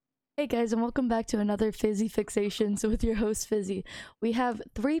Hey guys, and welcome back to another Fizzy Fixations with your host Fizzy. We have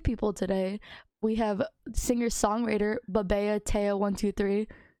three people today. We have singer-songwriter Babea Taya123.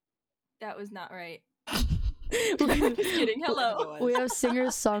 That was not right. Just kidding. Hello. We have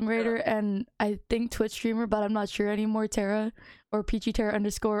singer-songwriter and I think Twitch streamer, but I'm not sure anymore, Tara, or Peachy Tara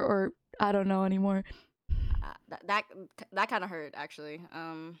underscore, or I don't know anymore. That kind of hurt actually.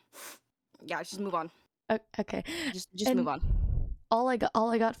 Yeah, just move on. Okay. Just move on. All I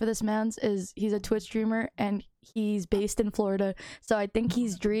got for this man's is he's a Twitch streamer and he's based in Florida. So I think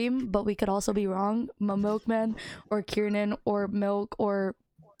he's Dream, but we could also be wrong. Milkman or Kiernan or Milk, or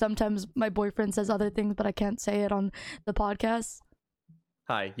sometimes my boyfriend says other things, but I can't say it on the podcast.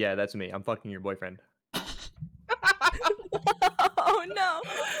 Hi, yeah, that's me. I'm fucking your boyfriend. Oh no.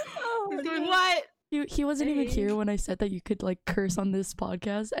 He's doing what? He wasn't even here when I said that you could like curse on this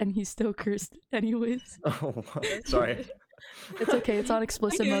podcast, and he still cursed anyways. Oh, sorry. It's okay. It's on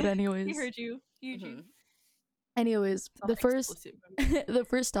explicit mode anyways. He heard you. You. Anyways, the first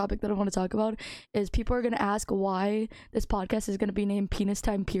topic that I want to talk about is people are going to ask why this podcast is going to be named Penis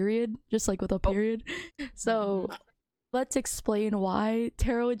Time Period, just like with a period. So let's explain why.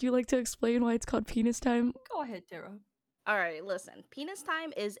 Tara, would you like to explain why it's called Penis Time? Go ahead, Tara. All right, listen. Penis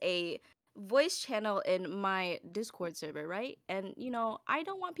Time is a voice channel in my Discord server, right? And I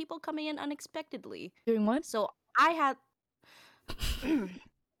don't want people coming in unexpectedly. Doing what? So I had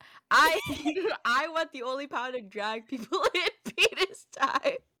I want the only power to drag people in Penis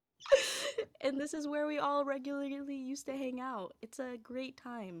Time. And this is where we all regularly used to hang out. It's a great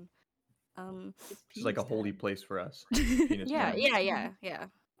time. It's like a holy place for us. Yeah.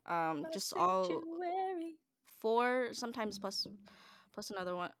 Just all Sanctuary. 4, sometimes plus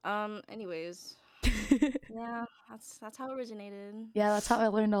another one. Anyways. Yeah, that's how it originated. Yeah, that's how I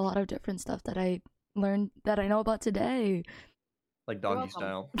learned a lot of different stuff that I know about today. Like doggy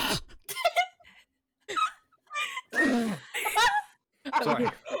style. Sorry.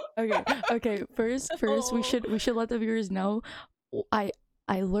 Okay. First, we should let the viewers know. I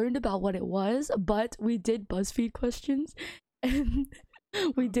learned about what it was, but we did BuzzFeed questions, and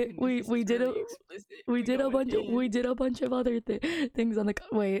we did a bunch of other things on the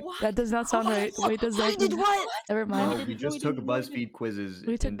wait. What? That does not sound right. Wait, does that? I did what? Never mind. No, we just took BuzzFeed quizzes.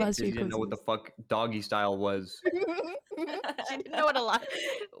 We took and BuzzFeed Fizzy didn't know what the fuck doggy style was. She didn't know what a lot.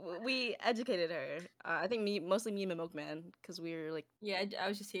 We educated her. I think mostly me and my Milkman, because we were like, Yeah, I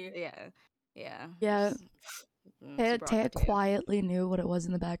was just here. yeah. Taya quietly knew what it was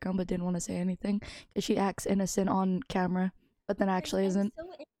in the background, but didn't want to say anything because she acts innocent on camera, but then actually isn't.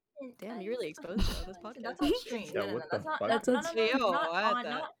 Damn, you really exposed her on this podcast. That's on stream. Yeah, No, what that's the not. fuck? That's Ew,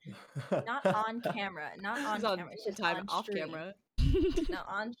 not on camera. Not on She's on camera. It's just time on off stream. camera. Not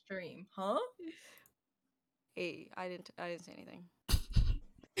on stream, huh? Hey, I didn't say anything.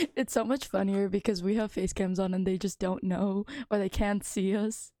 It's so much funnier because we have face cams on and they just don't know, or they can't see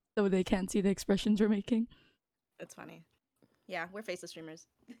us, so they can't see the expressions we're making. That's funny. Yeah, we're faceless streamers.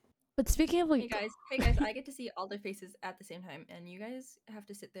 But speaking of like, Hey guys, I get to see all their faces at the same time, and you guys have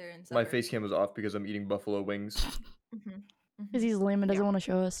to sit there and My suffer. face cam was off because I'm eating buffalo wings. because he's lame and doesn't want to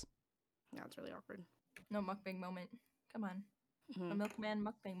show us. Yeah, it's really awkward. No mukbang moment. Come on, a milkman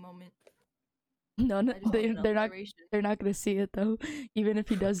mukbang moment. No, I just want an they're not. alliteration. They're not gonna see it though, even if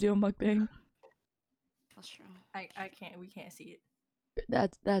he does do a mukbang. That's true. I can't. We can't see it.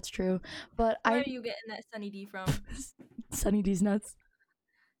 That's true. But Where are you getting that Sunny D from? Sunny D's nuts.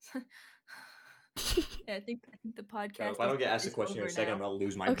 Yeah, I think the podcast. If I don't get asked a is question in a over second, I'm now. gonna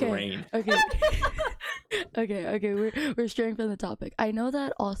lose my Okay. brain. Okay. We're straying from the topic. I know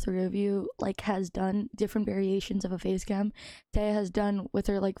that all three of you like has done different variations of a face cam. Taya has done with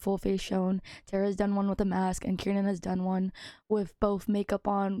her like full face shown. Tara has done one with a mask, and Kiernan has done one with both makeup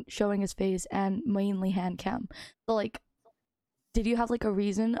on, showing his face, and mainly hand cam. So like, did you have like a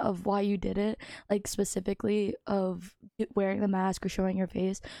reason of why you did it, like specifically of wearing the mask or showing your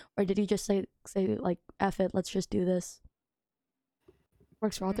face, or did you just say like F it, let's just do this?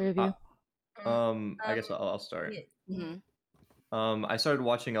 Works for all three of you. I guess I'll start. Yeah. I started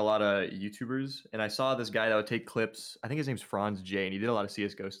watching a lot of YouTubers, and I saw this guy that would take clips. I think his name's Franz J, and he did a lot of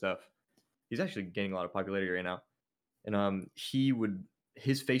CS:GO stuff. He's actually gaining a lot of popularity right now. And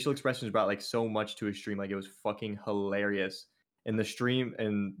his facial expressions brought like so much to his stream, like it was fucking hilarious. And the stream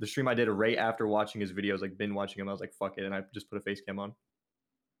I did right after watching his videos, like binge watching him, I was like, fuck it, and I just put a face cam on.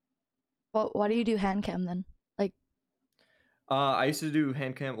 Well, why do you do hand cam then? Like, I used to do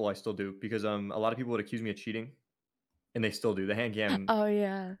hand cam. Well, I still do because a lot of people would accuse me of cheating, and they still do. The hand cam oh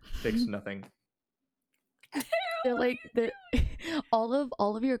yeah, fixed nothing. they're all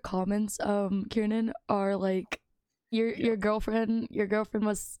of your comments, Kiernan, are like your girlfriend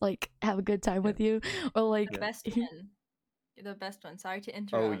must like have a good time with you, or like The best one. The best one. Sorry to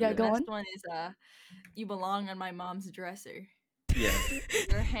interrupt. Yeah, the go best on. one is you belong on my mom's dresser. Yeah,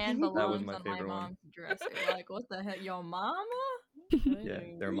 Your hand that was belongs my on my favorite one. mom's dresser. Like, what the hell? Your mama? Yeah,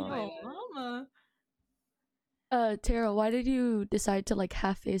 their mom. Your mama? Tara, why did you decide to like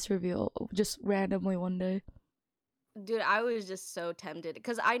half face reveal just randomly one day? Dude, I was just so tempted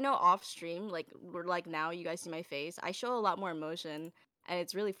because I know off stream, like we're like now, you guys see my face. I show a lot more emotion, and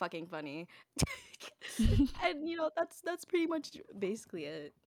it's really fucking funny. And that's pretty much basically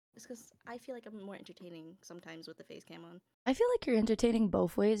it. It's because I feel like I'm more entertaining sometimes with the face cam on. I feel like you're entertaining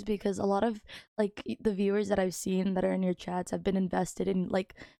both ways because a lot of like the viewers that I've seen that are in your chats have been invested in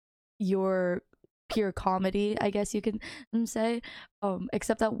like your pure comedy, I guess you can say.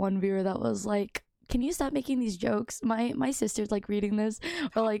 Except that one viewer that was like, "Can you stop making these jokes? My sister's like reading this,"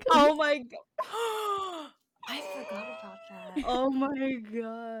 or like, Oh my god. I forgot about that. Oh my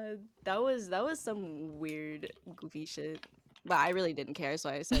god. That was some weird goofy shit. But I really didn't care,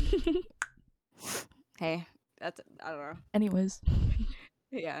 so I said, "Hey, that's I don't know." Anyways,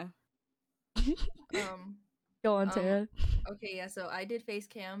 Yeah. go on, Tara. Okay, yeah, so I did face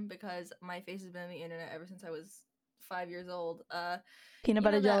cam because my face has been on the internet ever since I was 5 years old. Peanut You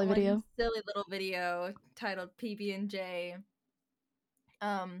butter know jelly that one video. silly little video titled PB&J.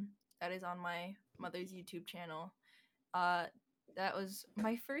 That is on my mother's YouTube channel. That was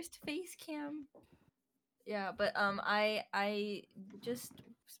my first face cam. Yeah, but I just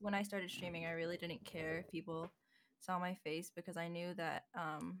when I started streaming, I really didn't care if people saw my face because I knew that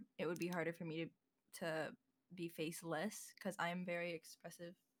it would be harder for me to be faceless because I'm very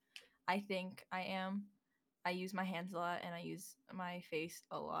expressive. I think I am. I use my hands a lot and I use my face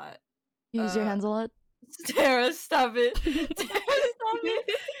a lot. You use your hands a lot. Tara, stop it. Tara, stop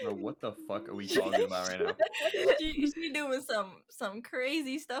it. Bro, what the fuck are we talking about right now? She doing some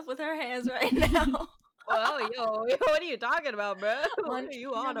crazy stuff with her hands right now. Whoa, yo, what are you talking about, bro? What On are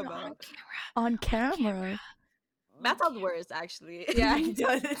you on camera, about? On camera. That sounds worse, actually. Yeah, it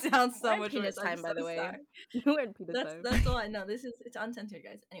does. It sounds so We're in much penis worse. I'm time, by so the way. sorry. We're in penis time. That's all I know. It's uncensored,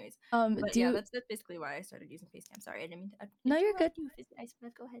 guys. Anyways, but Do yeah, you, that's basically why I started using Facecam. Sorry, I didn't mean to. No, you're good. interrupt you, Fizzy. I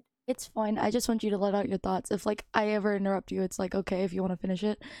suppose go ahead. It's fine. I just want you to let out your thoughts. If like I ever interrupt you, it's like okay if you want to finish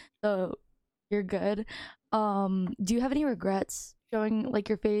it. So you're good. Do you have any regrets showing like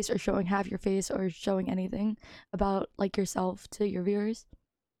your face or showing half your face or showing anything about like yourself to your viewers?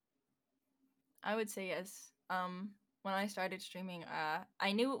 I would say yes. When I started streaming,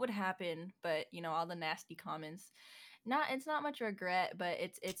 I knew it would happen, but all the nasty comments. It's not much regret, but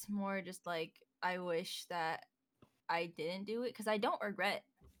it's more just like I wish that I didn't do it because I don't regret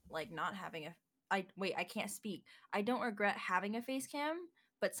like not having a. I can't speak. I don't regret having a face cam,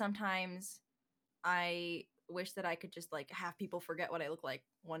 but sometimes I wish that I could just like have people forget what I look like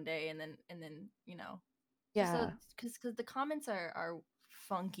one day, and then just Yeah. because the comments are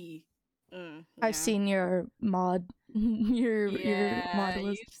funky. I've seen your mod, your mod You've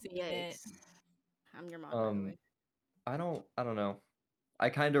list. seen it. Yikes. I'm your mom, by the way. I don't know. I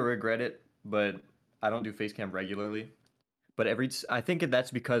kind of regret it, but I don't do face cam regularly. But I think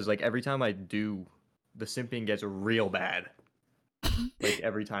that's because like every time I do, the simping gets real bad. Like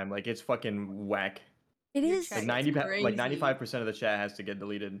every time, like it's fucking whack. It Your is. chat Like gets 95% of the chat has to get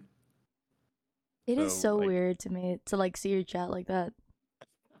deleted. It is so like, weird to me to like see your chat like that.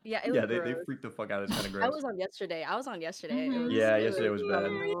 Yeah, it was Yeah, they gross. freak the fuck out. It's kind of I gross. was on yesterday. Mhm. Yeah, yesterday was bad.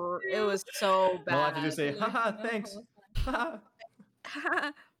 It was so And all I have bad. to do is say, haha, thanks.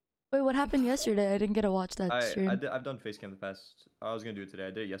 Wait, what happened yesterday? I didn't get to watch that stream. I've done face cam the past. I was gonna do it today.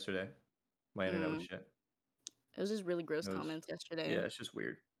 I did it yesterday. My internet was shit. It was just really gross It was- comments yesterday. Yeah, it's just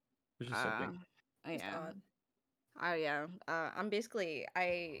weird. It's just something. It's Yeah. odd. Yeah. I'm basically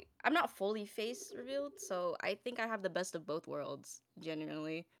I'm not fully face revealed, so I think I have the best of both worlds,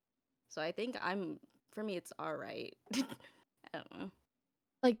 genuinely. So I think for me it's alright. I don't know.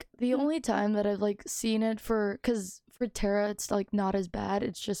 Like the only time that I've like seen it cause for Tara it's like not as bad.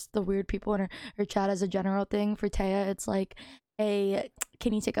 It's just the weird people in her chat as a general thing. For Taya it's like, hey,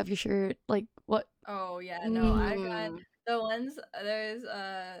 can you take off your shirt? Like what? Oh yeah, no, I got the ones. There's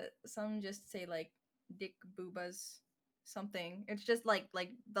some just say like dick boobas something. It's just like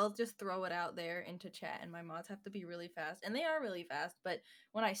they'll just throw it out there into chat, and my mods have to be really fast, and they are really fast. But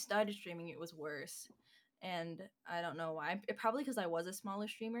when I started streaming, it was worse, and I don't know why. Probably because I was a smaller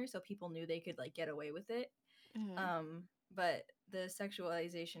streamer, so people knew they could like get away with it. But the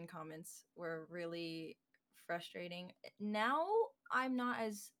sexualization comments were really frustrating. Now I'm not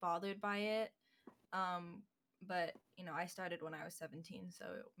as bothered by it. But I started when I was 17, so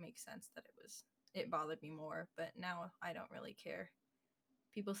it makes sense that it was it bothered me more. But now I don't really care.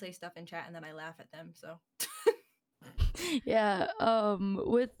 People say stuff in chat and then I laugh at them. So Yeah.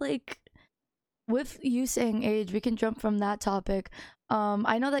 With you saying age, we can jump from that topic.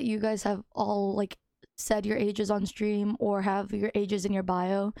 I know that you guys have all like said your ages on stream or have your ages in your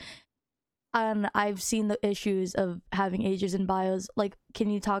bio. And I've seen the issues of having ages in bios. Like, can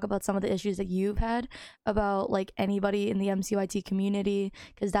you talk about some of the issues that you've had about like anybody in the MCYT community?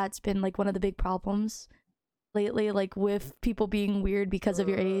 Because that's been like one of the big problems lately, like with people being weird because of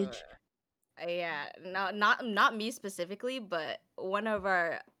your age. Yeah, not me specifically, but one of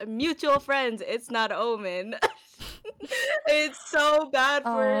our mutual friends. It's not Omen. It's so bad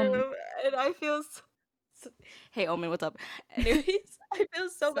for him, and I feel. Hey Omen, what's up? Anyways, I feel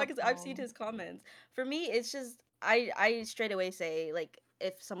so bad because I've seen his comments. For me, it's just I straight away say like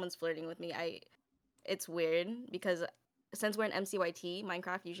if someone's flirting with me, it's weird because since we're in MCYT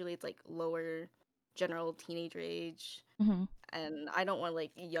Minecraft, usually it's like lower general teenager age. Mm-hmm. And I don't want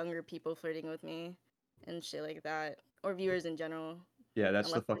like younger people flirting with me and shit like that, or viewers in general. Yeah, that's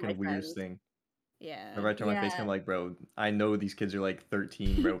the Unless they're my fucking weirdest friends. thing. Yeah. Whenever I turn my face, Yeah. I'm like, bro, I know these kids are like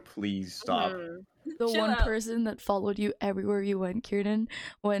 13, bro. Please stop. Mhm. The Chill one out. person that followed you everywhere you went, Kieran,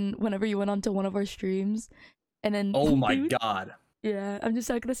 whenever you went onto one of our streams, and then Oh my dude, god. yeah, I'm just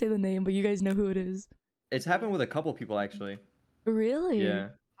not gonna say the name, but you guys know who it is. It's happened with a couple people actually. Really? Yeah.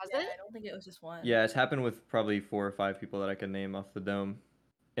 Has Yeah, it? I don't think it was just one. Yeah, it's happened with probably 4 or 5 people that I can name off the dome.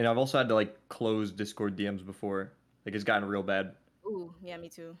 And I've also had to like close Discord DMs before. Like it's gotten real bad. Ooh, yeah, me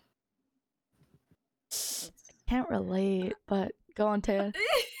too. Can't relate, but go on, Taya.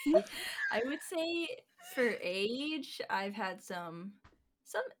 I would say for age, I've had some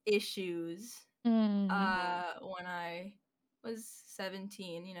issues. Mm. When I was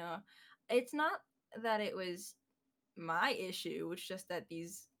 17, you know, it's not that it was my issue. It's just that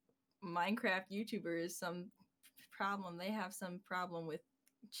these Minecraft YouTubers, they have some problem with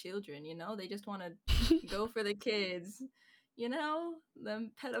children. You know, they just want to go for the kids. You know,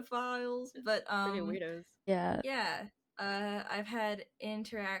 them pedophiles. But Freaking weirdos. Yeah. yeah, I've had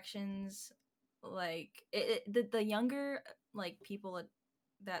interactions like the younger like people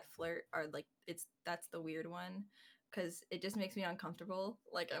that flirt are like that's the weird one because it just makes me uncomfortable.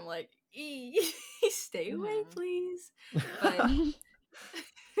 Like I'm like, stay away, Mhm. please.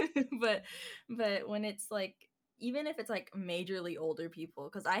 But but when it's like even if it's like majorly older people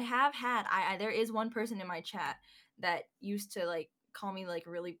because I have had I there is one person in my chat that used to like call me like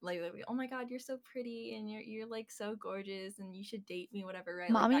really like oh my god you're so pretty and you're like so gorgeous and you should date me whatever right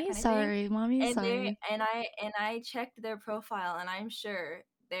like that Mommy kind is of thing sorry. Mommy is and sorry. I checked their profile and I'm sure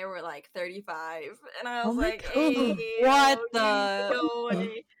they were like 35 and I Oh was my like God. hey What yo, you the? go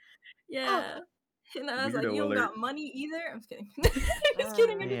away yeah and I was like, Weirdo you don't alert. got money either? I'm just kidding. I'm just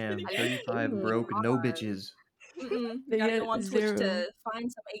kidding. I'm just Damn, kidding. 35 Ooh, broke, no God. bitches. They Gotta get go on Twitch 0. to find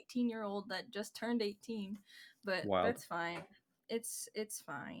some 18-year-old that just turned 18. But Wild. that's fine. It's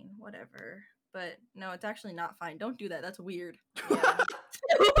fine. Whatever. But no, it's actually not fine. Don't do that. That's weird. Yeah.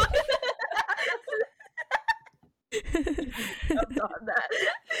 Jumped on that.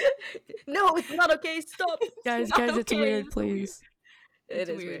 No, it's not okay. Stop. Guys, not it's okay, weird, it's weird. please. It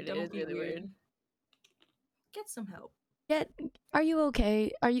is weird. weird. It Don't is be really weird. Get some help. Yet, are you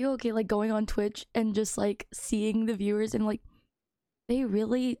okay? Are you okay, like, going on Twitch and just, like, seeing the viewers and, like, they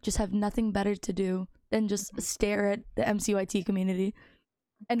really just have nothing better to do than just stare at the MCYT community.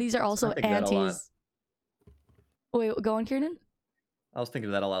 And these are also I think that a lot. antis. Wait, go on, Kieran? I was thinking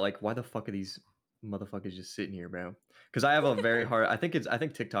of that a lot. Like, why the fuck are these motherfuckers just sitting here, bro? Because I have a very hard. I think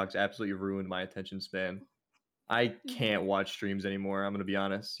TikTok's absolutely ruined my attention span. I can't watch streams anymore. I'm gonna be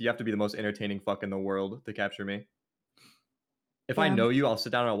honest. You have to be the most entertaining fuck in the world to capture me. If I Yeah. know you, I'll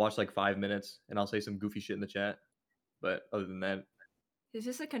sit down and I'll watch like 5 minutes and I'll say some goofy shit in the chat. But other than that, Is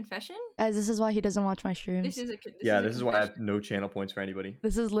this a confession? Guys, this is why he doesn't watch my streams. This this is why I have confession. no channel points for anybody.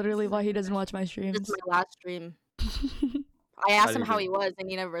 This is literally This is why a he doesn't confession. watch my This streams. is my last stream. I asked him didn't how even- he was, and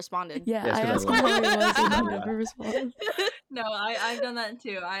he never responded. Yeah, Yeah, it's I 'cause asked I him love how he it. was and he Yeah. never responded. No, I've done that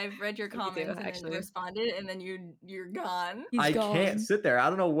too. I've read your Me too, comments and actually. then responded, and then you're gone. He's I gone. can't sit there. I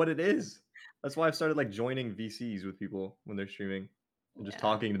don't know what it is. That's why I've started like joining VCs with people when they're streaming and just Yeah.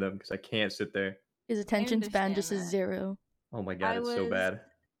 talking to them because I can't sit there. His attention span understand just is that. 0. Oh my god, I it's so was- bad.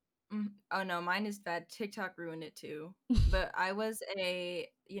 Oh no, mine is bad. TikTok ruined it too. But I was I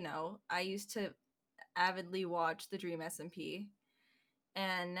used to avidly watch the Dream SMP,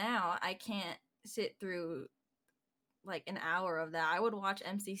 and now I can't sit through like an hour of that. I would watch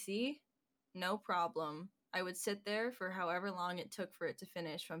MCC, no problem. I would sit there for however long it took for it to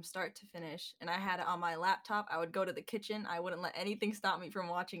finish, from start to finish, and I had it on my laptop. I would go to the kitchen. I wouldn't let anything stop me from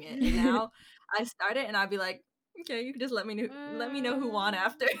watching it. And now I start it, and I'd be like, okay, you can just let me know who won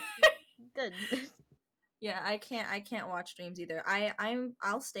after. Good. Yeah, I can't watch streams either.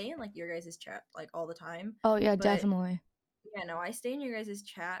 I'll stay in like your guys' chat like all the time. Oh yeah, But definitely. yeah, no, I stay in your guys'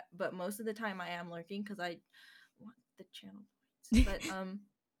 chat, but most of the time I am lurking because I want the channel points. But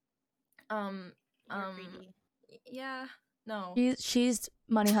You're greedy. yeah, no. She's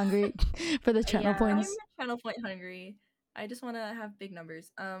money hungry for the channel Yeah. I'm points. channel point hungry. I just want to have big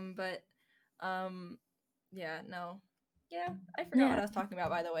numbers. But yeah, no. Yeah, I forgot what Yeah. I was talking about,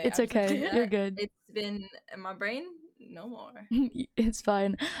 by the way. It's I was okay. like, You're good. It's been in my brain. No more. It's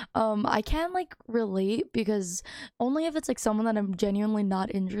fine. I can like relate because only if it's like someone that I'm genuinely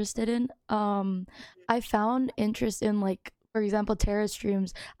not interested in. I found interest in, like, for example, Terra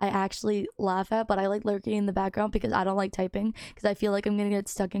streams. I actually laugh at, but I like lurking in the background because I don't like typing because I feel like I'm gonna get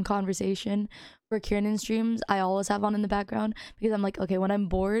stuck in conversation. For Kieran streams, I always have on in the background because I'm like, okay, when I'm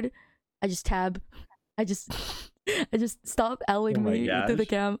bored, I just tab. I just I just stop elling Oh my me through the gosh.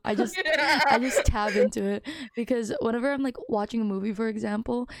 cam. I just tab into it because whenever I'm like watching a movie, for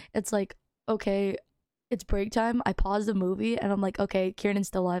example, it's like, okay, it's break time. I pause the movie and I'm like, okay, Kieran's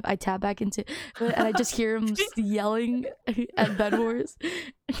still alive. I tab back into it and I just hear him yelling at Bed Wars.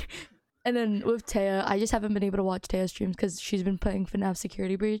 And then with Taya, I just haven't been able to watch Taya's streams because she's been playing FNAF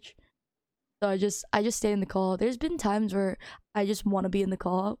Security Breach. So I just stay in the call. There's been times where I just want to be in the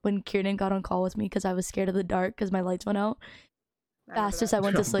call. When Kieran got on call with me because I was scared of the dark because my lights went out. Fastest I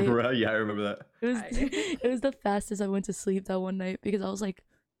went to sleep. Bruh, yeah, I remember that. It was the fastest I went to sleep that one night because I was like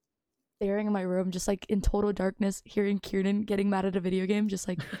staring in my room, just like in total darkness, hearing Kieran getting mad at a video game, just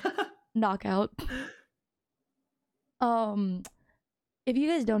like knockout. If you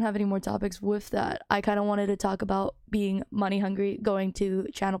guys don't have any more topics with that, I kind of wanted to talk about being money hungry, going to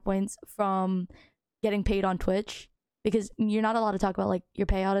channel points from getting paid on Twitch, because you're not allowed to talk about like your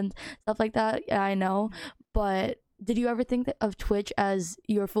payout and stuff like that. Yeah, I know, but did you ever think of Twitch as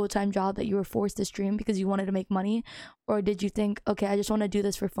your full-time job that you were forced to stream because you wanted to make money, or did you think, okay, I just want to do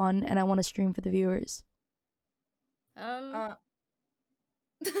this for fun and I want to stream for the viewers?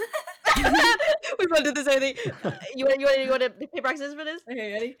 We both did the same thing. You want to paper rock scissors for this?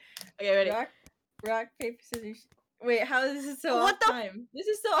 Okay, ready? Okay, ready. Rock, paper, scissors. Wait, how is this so What off the- time? This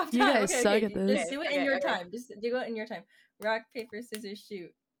is so off time. You guys okay, suck okay. at this. Just do it in Okay, your okay. time. Just do it in your time. Rock, paper, scissors,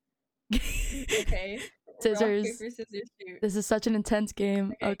 shoot. Okay. Scissors. Rock, paper, scissors, shoot. This is such an intense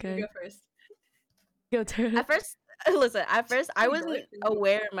game. Okay, You go first. go Tara. At first, listen. At first, I You wasn't dork.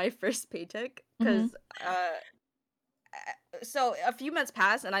 aware of my first paycheck because so a few months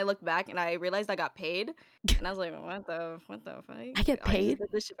passed and I looked back and I realized I got paid and I was like, what the fuck? I get just paid? did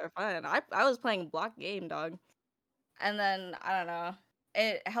this shit for fun. I was playing block game, dog. And then I don't know.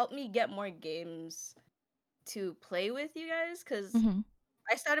 It helped me get more games to play with you guys because Mhm.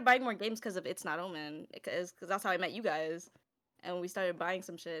 I started buying more games because of It's Not Omen, because that's how I met you guys, and we started buying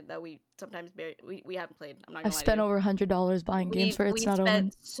some shit that we sometimes we haven't played. I'm not gonna I've lie spent to you. over $100 buying games for It's Not Omen.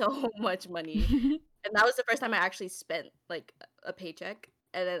 We spent so much money, and that was the first time I actually spent like a paycheck.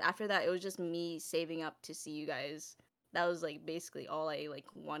 And then after that, it was just me saving up to see you guys. That was like basically all I like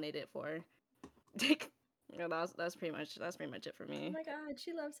wanted it for. Yeah, that's pretty much it for Oh me. my god,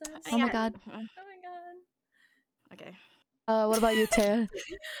 she loves us. Oh my god. Oh my god. Okay. What about you, Taya?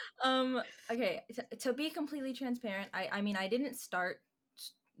 Okay, to be completely transparent, I mean I didn't start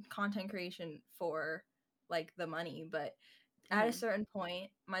content creation for like the money, but at a certain point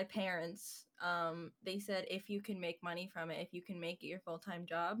my parents they said, if you can make money from it, if you can make it your full-time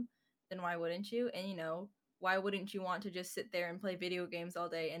job, then why wouldn't you? And you know, why wouldn't you want to just sit there and play video games all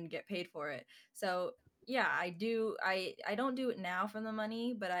day and get paid for it? So yeah, I don't do it now for the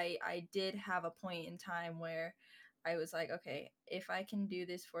money, but I did have a point in time where I was like, okay, if I can do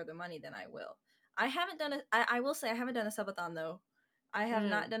this for the money, then I will. I haven't done I will say I haven't done a subathon though. I have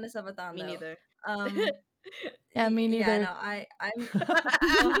not done a subathon Me though. neither. Yeah, me neither. Yeah, no, I'm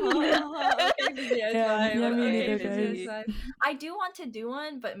okay, Fizzy, it's Yeah, fine. yeah, me Okay, neither, Fizzy, it's guys. fine. I do want to do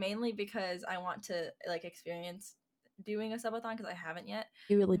one, but mainly because I want to like experience doing a subathon because I haven't yet.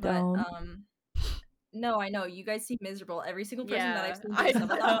 You really But don't. no, I know you guys seem miserable. Every single person that I've seen I do a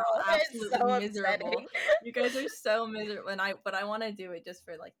subathon know, are it's absolutely so miserable. upsetting. You guys are so miserable, but I want to do it just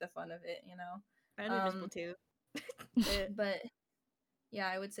for like the fun of it, you know. I'm invisible too. But yeah,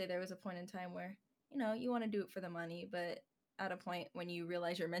 I would say there was a point in time where, you know, you want to do it for the money, but at a point when you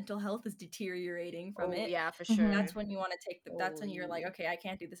realize your mental health is deteriorating from it, Yeah, for Mhm. sure. that's when you want to take the, that's when you're like, okay, I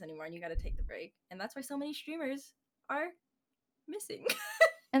can't do this anymore, and you got to take the break. And that's why so many streamers are missing.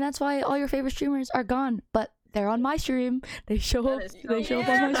 And that's why all your favorite streamers are gone, but they're on my stream. They show That up. is so They show up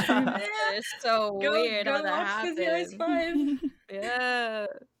on my stream. That is so weird how that watch Fizzy Ice happened. 5. Yeah.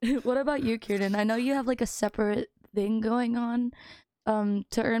 What about you, Kieran? I know you have like a separate thing going on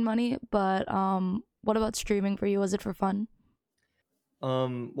to earn money, but what about streaming for you? Was it for fun?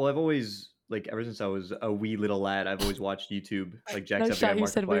 Well, I've always like ever since I was a wee little lad, I've always watched YouTube, like No Jacksepticeye, shot, you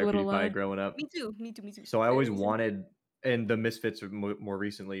said wee Markiplier, little PewDiePie lad. growing up. Me too. Me too. So I always Very easy. wanted, and the Misfits more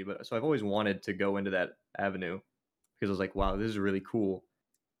recently, but so I've always wanted to go into that avenue because I was like, wow, this is really cool.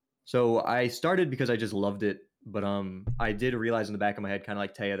 So I started because I just loved it, but I did realize in the back of my head, kind of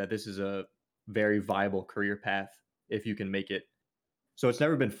like Taya, that this is a very viable career path if you can make it. So it's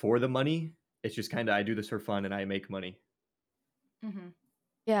never been for the money. It's just kind of I do this for fun and I make money. Mm-hmm.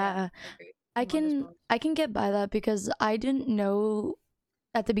 Yeah, I can get by that because I didn't know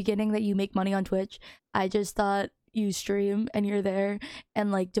at the beginning that you make money on Twitch. I just thought you stream and you're there,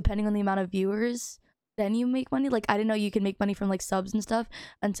 and like depending on the amount of viewers, then you make money. Like I didn't know you can make money from like subs and stuff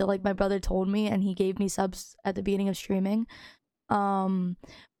until like my brother told me, and he gave me subs at the beginning of streaming.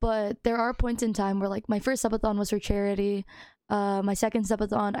 But there are points in time where like my first subathon was for charity. My second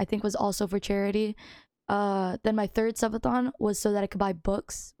subathon I think was also for charity. Then my third subathon was so that I could buy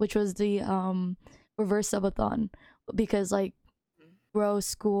books, which was the reverse subathon because like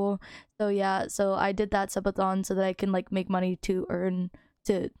school. So yeah, so I did that subathon so that I can like make money to earn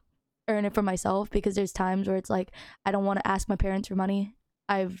it for myself, because there's times where it's like I don't want to ask my parents for money.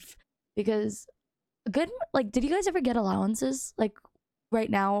 Because good, like, did you guys ever get allowances like right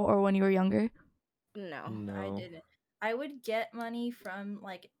now or when you were younger? No. I didn't. I would get money from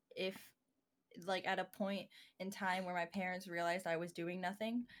like if like at a point in time where my parents realized I was doing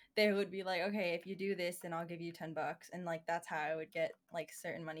nothing, they would be like, okay, if you do this then I'll give you $10, and like that's how I would get like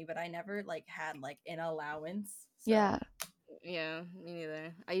certain money, but I never like had like an allowance. So. Yeah, me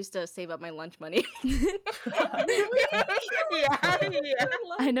neither. I used to save up my lunch money.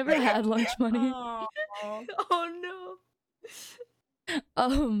 I never had lunch money. Oh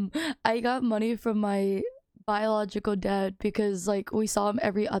no. I got money from my biological dad because like we saw him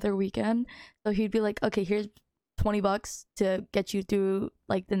every other weekend, so he'd be like, okay, here's $20 to get you through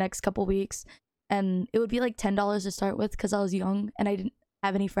like the next couple weeks, and it would be like $10 to start with because I was young and I didn't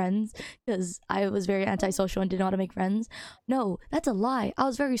have any friends because I was very antisocial and didn't know how to make friends. No, that's a lie. I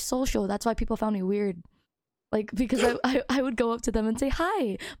was very social. That's why people found me weird, like because I would go up to them and say,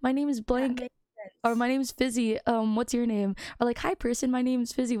 hi, my name is blank, or my name's Fizzy, what's your name? Or like, hi person, my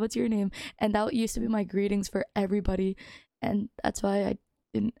name's Fizzy, what's your name? And that used to be my greetings for everybody, and that's why I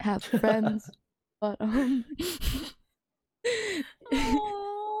didn't have friends. But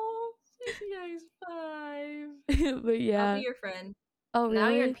Oh, CCI's 5. but yeah, I'll be your friend. oh really? Now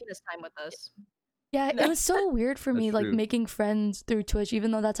you're in penis time with us. Yeah, it was so weird for me, That's like true. making friends through Twitch,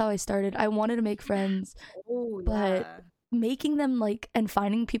 even though that's how I started. I wanted to make friends, Oh, but yeah. making them like and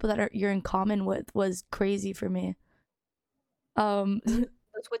finding people that you're in common with was crazy for me. The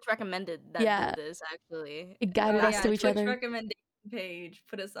Twitch recommended that Yeah. did this actually. It guided us to each Twitch other. recommendation page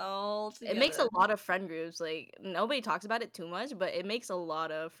put us all together. It makes a lot of friend groups. Like nobody talks about it too much, but it makes a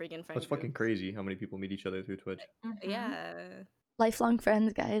lot of freaking friend That's fucking groups. crazy how many people meet each other through Twitch. Mhm. Yeah. Lifelong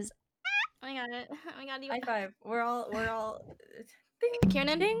friends, guys. Oh my god. Oh my god. High five. We're all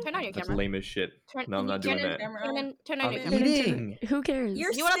Kieran, turn on your That's camera. lame as shit. Turn, No, I'm not doing Kieran, that. Kieran, turn on I'm your camera. eating. Who cares?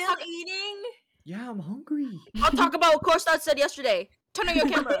 You're You wanna still talk- eating? Yeah, I'm hungry. I'll talk about what Korstar said yesterday. Turn on your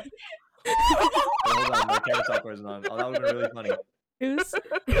camera. Wait, hold on, my camera software isn't on. Oh, that would have been really funny.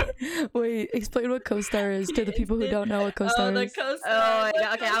 Wait, explain what CoStar is to the people who don't know what CoStar is. Oh my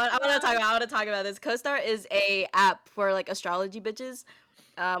god. Okay, I want to talk about this. CoStar is a app for like astrology bitches.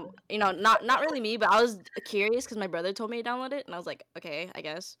 You know, not really me, but I was curious because my brother told me to download it, and I was like, okay, I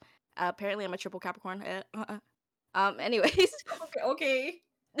guess. Apparently, I'm a triple Capricorn. Anyways, Okay.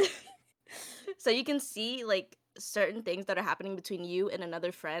 so you can see like certain things that are happening between you and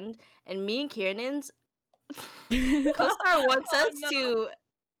another friend, and me and Kieran's CoStar wants us to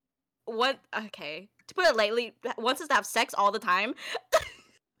to put it lightly, wants us to have sex all the time.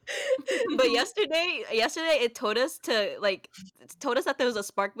 But yesterday it told us that there was a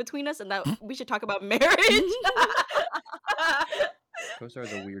spark between us and that we should talk about marriage. CoStar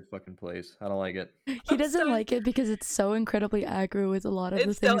is a weird fucking place. I don't like it. He doesn't like it because it's so incredibly aggro with a lot of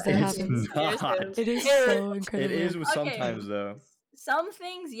the things that it's happen. not. It is so It incredible. is Okay. sometimes though. Some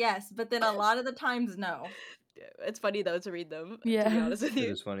things, yes, but then a lot of the times, no. It's funny though to read them. To Yeah. be honest with It you.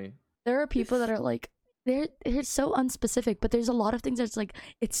 is funny. There are people that are like, they're so unspecific, but there's a lot of things that's like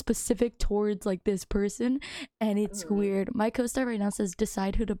it's specific towards like this person, and it's weird. My CoStar right now says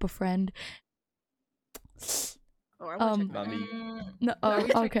decide who to befriend. Oh, I want to Um, check Not mine. me. No, Are we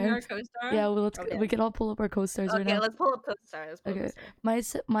checking okay. our co-star? Yeah, well, Oh, damn. we can all pull up our co-stars right Okay, now. let's pull up co-star. Let's pull up Okay.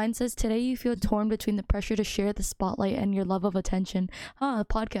 co-star. Mine says, today you feel torn between the pressure to share the spotlight and your love of attention. Huh,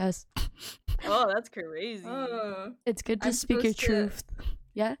 podcast. Oh, that's crazy. Oh, It's good to I'm speak your supposed to- truth.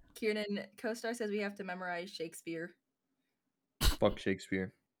 Yeah? Kieran, co-star says we have to memorize Shakespeare. Fuck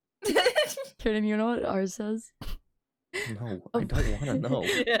Shakespeare. Kieran, you know what ours says? No, I don't want to know.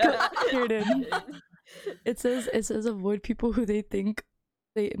 Yeah. Kieran. It says avoid people who they think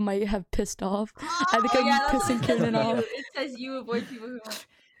they might have pissed off. I think I'm that's what pissing it says Kieran you. off. It says you avoid people who want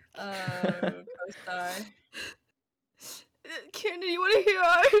co-star. Kieran, do you want to hear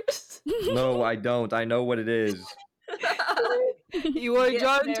ours? No, I don't. I know what it is. You are Get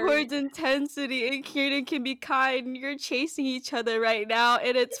drawn married. towards intensity, and Kieran can be kind. You're chasing each other right now,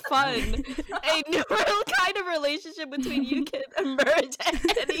 and it's fun. A new kind of relationship between you can emerge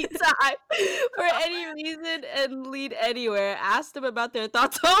at any time, for any reason, and lead anywhere. Ask them about their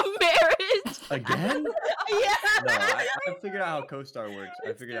thoughts on marriage. Again? Yeah. No, I figured out how co-star works.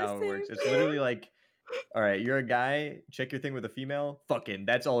 I figured out how it works. It's literally like, all right, you're a guy, check your thing with a female. Fucking,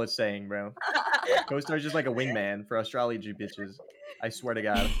 that's all it's saying, bro. Co-star is just like a wingman for astrology bitches. I swear to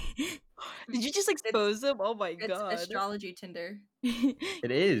God, Did you just expose them? Oh my It's god. astrology Tinder.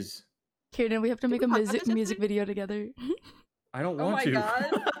 it is. Kieran, we have to Did make we a talk about this music yesterday? video together. I don't Oh want my to.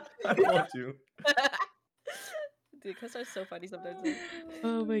 God. I don't want to. Dude, co-star's so funny sometimes.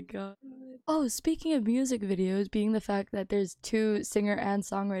 Oh my god. Oh, speaking of music videos, being the fact that there's 2 singer and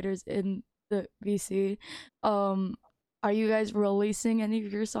songwriters in the VC, are you guys releasing any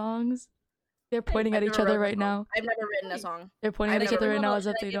of your songs? They're pointing at I've each never other wrote a right song. now. I've never written a song. They're pointing I've at each never other right written now a- as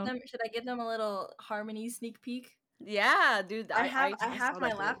if they don't. Should I give them a little harmony sneak peek? Yeah, dude. I have saw my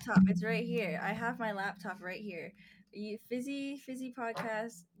that too. laptop. It's right here. I have my laptop right here. Fizzy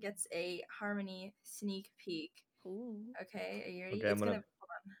podcast gets a harmony sneak peek. Ooh. Okay, are you ready? Okay, I'm It's gonna hold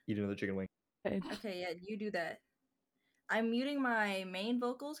eat another chicken wing. Okay. on. Okay, yeah, you do that. I'm muting my main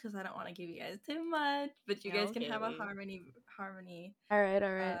vocals because I don't want to give you guys too much, but you guys can have a Okay. harmony. All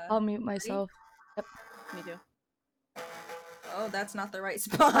right. I'll mute ready? myself. Me too. Oh, that's not the right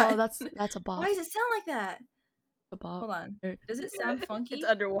spot. Oh, that's a bop. Why does it sound like that? A bop. Hold on. Er, Does it sound funky? It's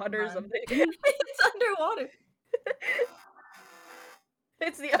underwater or Hold on. something. It's underwater.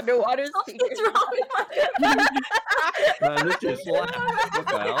 It's the underwater speaker. Something's wrong with my Man, this just slaps. What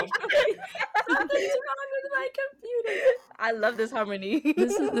the hell? Something's wrong with my computer. I love this harmony.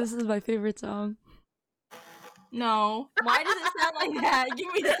 This is my favorite song. No. Why does it sound like that?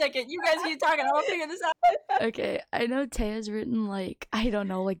 Give me a second. You guys keep talking. I'm gonna figure this out. Okay, I know Taya's written like, I don't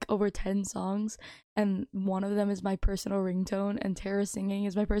know, like over 10 songs, and one of them is my personal ringtone, and Tara singing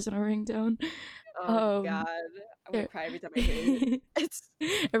is my personal ringtone. Oh god. I'm gonna yeah. cry every time I hear it. It's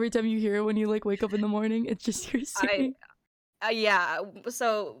Every time you hear it when you like wake up in the morning, it's just your singing. yeah,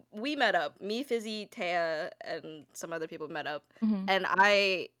 so we met up. Me, Fizzy, Taya, and some other people met up. Mhm.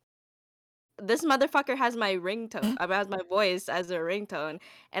 And this motherfucker has my ringtone. Has my voice as a ringtone,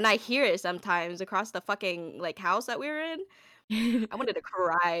 and I hear it sometimes across the fucking like house that we were in. I wanted to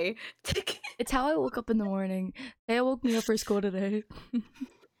cry. It's how I woke up in the morning. Taya woke me up for school today.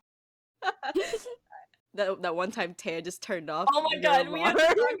 that one time Taya just turned off. Oh my the god, we have to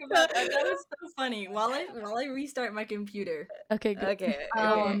alarm. talk about that. That was so funny. While I restart my computer. Okay, good. Okay.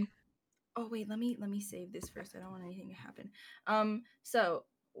 Oh wait, let me save this first. I don't want anything to happen. So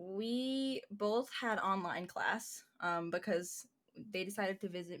we both had online class because they decided to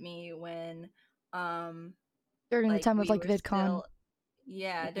visit me when During the like, time of we like were VidCon. still-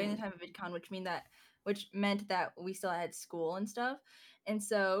 yeah, during the time of VidCon, which meant that we still had school and stuff. And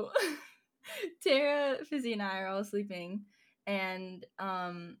so Tara, Fizzy, and I are all sleeping, and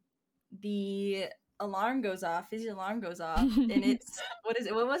the alarm goes off. Fizzy's alarm goes off, and it's what is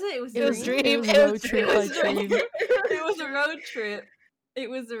it? What was it? It was It was Dream. Dream. It was It road was trip Dream. by Dream. It was a road trip. It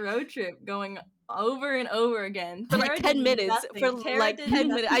was a road trip going over and over again For Tara like 10 did minutes. nothing. For Tara like did 10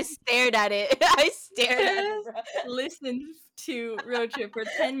 minutes. I nothing. stared at it. I stared at Tara it. bro. listened to road trip for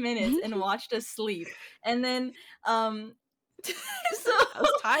 10 minutes and watched us sleep, and then so I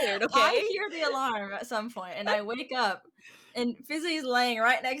was tired, okay? I hear the alarm at some point, and I wake up, and Fizzy's laying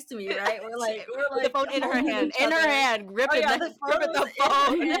right next to me. Right, we're like With the phone in her holding hand. each In her other. hand. Oh Gripping yeah, the the phone gripping was the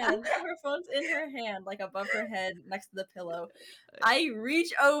phone. in her hand. Her phone's in her hand, like above her head, next to the pillow. I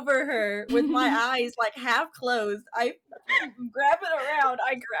reach over her with my eyes like half closed. I grab it around.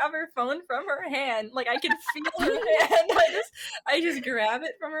 I grab her phone from her hand, like I can feel her hand. I just grab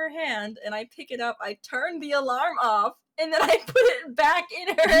it from her hand and I pick it up. I turn the alarm off and then I put it back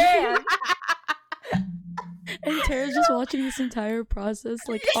in her hand. And Tara's just watching this entire process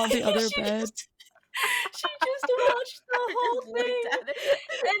like on the other bed. She just watched the whole Just looked thing. at it.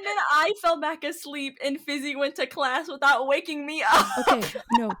 And then I fell back asleep and Fizzy went to class without waking me up. Okay,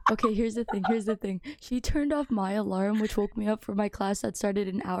 no. Okay, here's the thing. She turned off my alarm, which woke me up for my class that started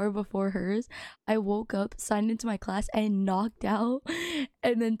an hour before hers. I woke up, signed into my class, and knocked out.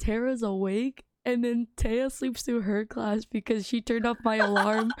 And then Tara's awake. And then Taya sleeps through her class because she turned off my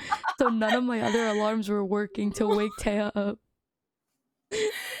alarm. So none of my other alarms were working to wake Taya up.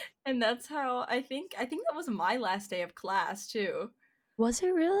 And that's how I think that was my last day of class too. Was it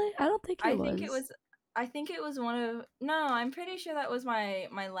really? I don't think it I was. think it was one of no, I'm pretty sure that was my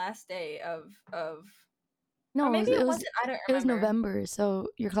last day of No, or maybe it it was wasn't. I don't it was remember. November, so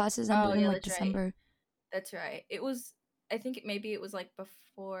your classes ended Oh, in yeah, like that's right. December. That's right. It was I think maybe it was like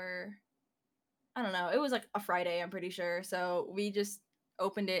before I don't know. It was like a Friday, I'm pretty sure. So we just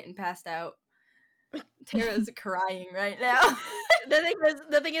opened it and passed out. Tara's crying right now.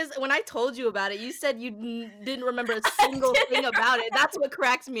 The thing is, when I told you about it, you said you didn't remember a single thing about it. That's what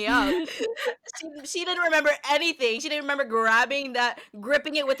cracks me up. She didn't remember anything. She didn't remember gripping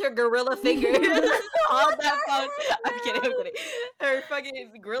it with her gorilla fingers. All that fun. I'm kidding. Her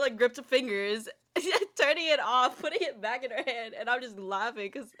fucking gorilla gripped fingers, turning it off, putting it back in her hand, and I'm just laughing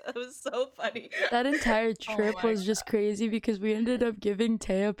because it was so funny. That entire Oh trip my was just crazy because we ended up giving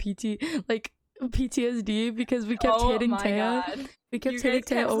Taya PTSD because we kept Oh hitting my Taya. God. We kept You hitting guys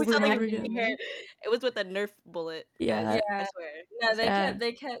kept Taya over and slapping over me. again. It was with a Nerf bullet. Yeah. guys, Yeah. I swear. Yeah, Yeah.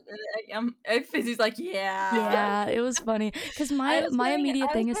 they kept and Fizzy's like, yeah. Yeah, it was funny because my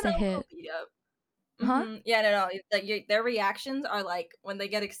immediate thing is to hit. Huh? Yeah, no. Like their reactions are like when they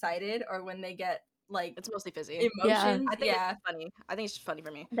get excited or when they get like It's mostly Fizzy. emotions. I think Yeah, it's funny. I think it's just funny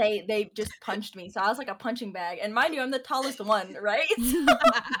for me. they just punched me, so I was like a punching bag. And mind you, I'm the tallest one, right?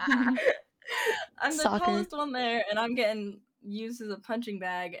 I'm the Soccer. tallest one there, and I'm getting used as a punching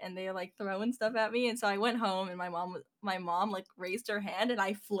bag, and they're like throwing stuff at me. And so I went home, and my mom like raised her hand, and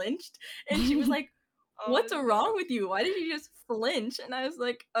I flinched, and she was like, "What's wrong with you? Why did you just flinch?" And I was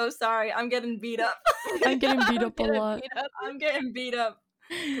like, "Oh, sorry, I'm getting beat up. I'm getting beat up a lot. I'm getting beat up."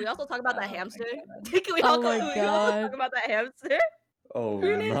 Can we also talk about that Oh my hamster? God. Can we Oh also my talk God. about that hamster? Oh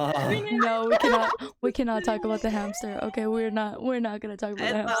Ruin it, no. ruin it. No, we cannot talk about the hamster. Okay, we're not gonna talk about the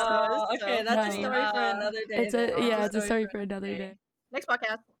hamster. Oh, okay, that's a No. story for another day. It's a story for another day. Next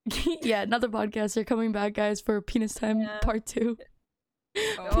podcast. Yeah, another podcast. They're coming back, guys, for Penis Time Yeah. Part 2.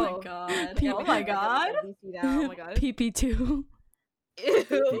 Oh my God. Oh my God. Oh my God. PP2. Ew.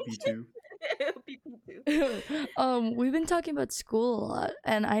 PP2. PP2. We've been talking about school a lot,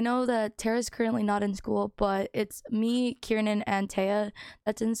 and I know that Tara's currently not in school, but it's me, Kieran, and Taya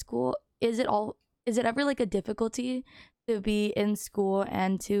that's in school. Is it ever like a difficulty to be in school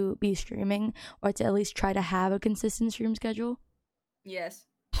and to be streaming, or to at least try to have a consistent stream schedule? Yes.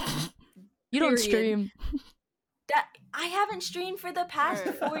 You don't Period. stream. That I haven't streamed for the past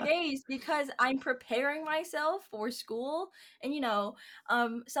Sure. 4 days because I'm preparing myself for school. And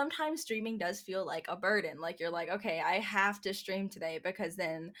sometimes streaming does feel like a burden. Like you're like, okay, I have to stream today because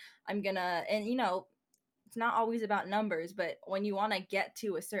then I'm gonna it's not always about numbers, but when you want to get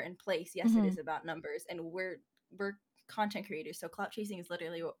to a certain place, yes, it is about numbers. And we're content creators, so clout chasing is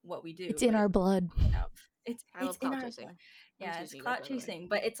literally what we do. It's in our blood. It's I love in clout our chasing. blood. I'm Yeah, it's choosing you guys, clout by the way. chasing,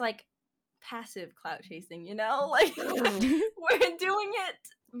 but it's like passive clout chasing, like we're doing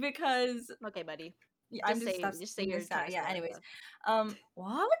it because Okay, buddy. yeah, I'm Just say your yeah. Twitter Anyways, stuff.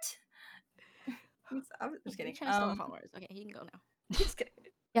 what? I'm just kidding. You're trying to steal our followers. Okay, you can go now. Just kidding.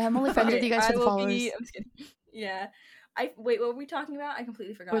 Yeah, I'm only friends with you guys for the followers. I'm just kidding. Yeah. Wait, what were we talking about? I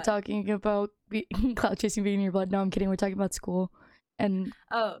completely forgot. We're talking about clout chasing being in your blood. No, I'm kidding. We're talking about school and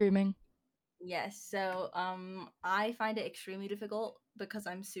streaming. Yes. So, I find it extremely difficult because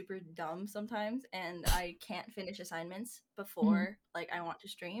I'm super dumb sometimes, and I can't finish assignments before like I want to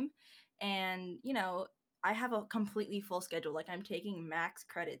stream, and I have a completely full schedule. Like I'm taking max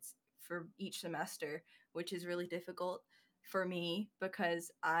credits for each semester, which is really difficult for me because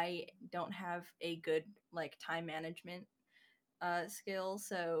I don't have a good like time management skill.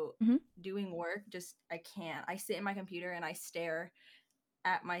 So doing work, I can't. I sit in my computer and I stare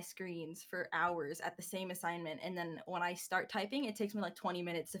at my screens for hours at the same assignment, and then when I start typing, it takes me like 20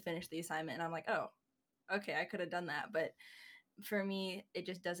 minutes to finish the assignment, and I'm like, oh, okay, I could have done that. But for me, it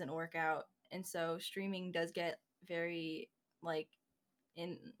just doesn't work out. And so streaming does get very like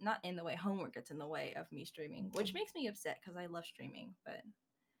not in the way, homework gets in the way of me streaming, which makes me upset because I love streaming. But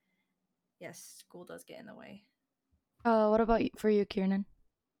yes, school does get in the way. What about for you, Kieran?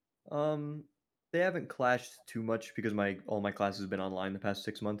 They haven't clashed too much because all my classes have been online the past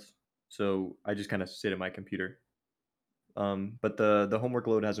 6 months. So I just kind of sit at my computer. But the homework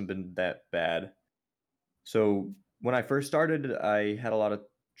load hasn't been that bad. So when I first started, I had a lot of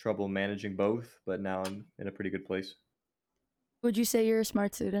trouble managing both, but now I'm in a pretty good place. Would you say you're a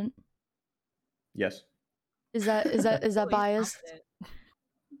smart student? Yes. Is that biased?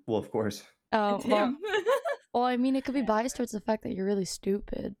 Well, of course. Well, Damn. I mean, it could be biased towards the fact that you're really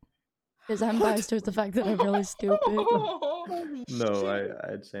stupid. Because I'm biased towards the fact that I'm really stupid. Holy No, shit.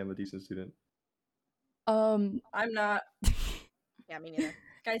 I'd say I'm a decent student. I'm not. Yeah, me neither.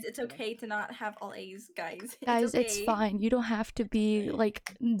 Guys, it's okay to not have all A's, guys. Guys, it's it's okay. fine. You don't have to be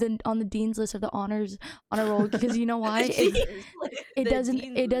like on the dean's list or the honors honor roll because you know why?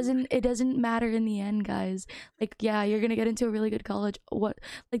 It doesn't matter in the end, guys. Like, yeah, you're gonna get into a really good college.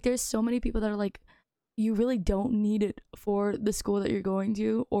 Like, there's so many people that are like, you really don't need it for the school that you're going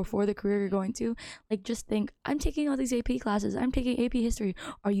to or for the career you're going to. Like, just think, I'm taking all these AP classes. I'm taking AP history.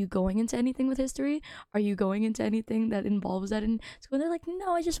 Are you going into anything with history? Are you going into anything that involves that in school? And they're like,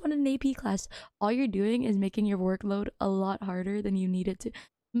 no, I just want an AP class. All you're doing is making your workload a lot harder than you need it to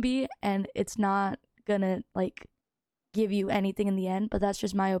be, and it's not gonna like give you anything in the end. But that's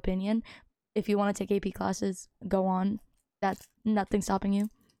just my opinion. If you want to take AP classes, go on. That's nothing stopping you.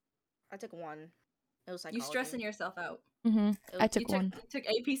 I took one. It was psychology. You stressing yourself out. I took one. You took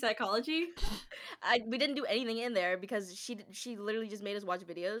AP psychology? We didn't do anything in there because she literally just made us watch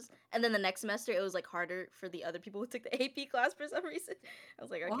videos, and then the next semester it was like harder for the other people who took the AP class for some reason. I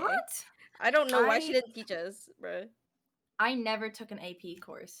was like, okay. What? I don't know why she didn't teach us, bro. I never took an AP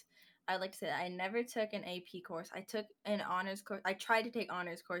course. I like to say that I never took an AP course. I took an honors course. I tried to take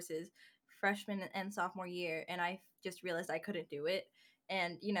honors courses freshman and sophomore year, and I just realized I couldn't do it.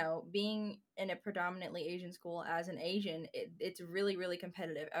 And, you know, being in a predominantly Asian school as an Asian, it's really, really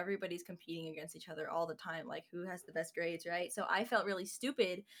competitive. Everybody's competing against each other all the time, like who has the best grades, right? So I felt really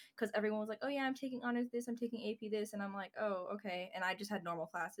stupid because everyone was like, oh, yeah, I'm taking honors this, I'm taking AP this. And I'm like, oh, okay. And I just had normal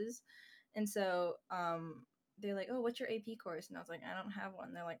classes. And so they're like, oh, what's your AP course? And I was like, I don't have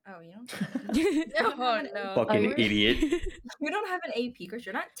one. They're like, oh, you don't have No. Fucking idiot. You don't have an AP course.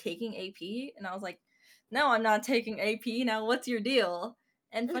 You're not taking AP. And I was like, no, I'm not taking AP. Now, what's your deal?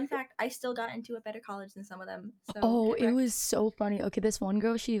 And fun fact, I still got into a better college than some of them. So Oh, it congrats. was so funny. Okay, this one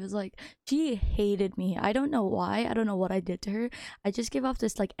girl, she was like, she hated me. I don't know why. I don't know what I did to her. I just give off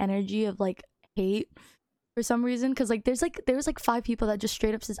this like energy of like hate for some reason. Cause like there was like 5 people that just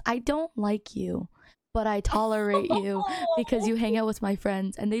straight up says, I don't like you, but I tolerate you because you hang out with my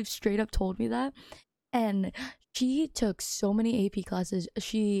friends. And they've straight up told me that. And she took so many AP classes.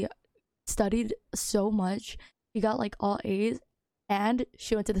 She studied so much. She got like all A's. And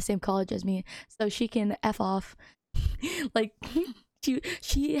she went to the same college as me, so she can F off. Like,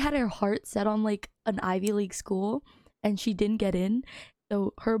 she had her heart set on like an Ivy League school, and she didn't get in.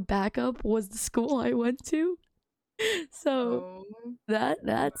 So her backup was the school I went to. So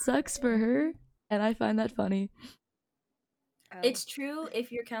that sucks for her, and I find that funny. It's true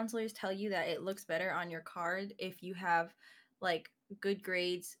if your counselors tell you that it looks better on your card if you have like good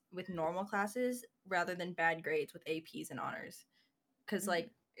grades with normal classes rather than bad grades with APs and honors. Because like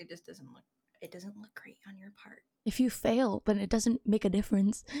it just doesn't look great on your part if you fail, but it doesn't make a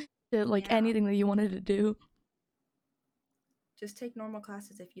difference to like anything that you wanted to do. Just take normal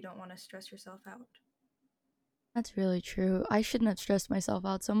classes if you don't want to stress yourself out. That's really true. I shouldn't have stressed myself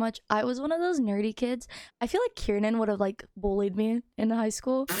out so much. I was one of those nerdy kids. I feel like Kiernan would have like bullied me in high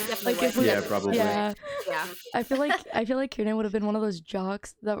school. Like if yeah, probably. Yeah. I feel like Kiernan would have been one of those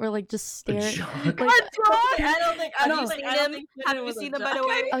jocks that were like just staring. Like, I don't think have you seen them by the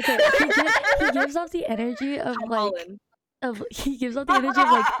way? Okay, he gives off the energy of like he gives off the energy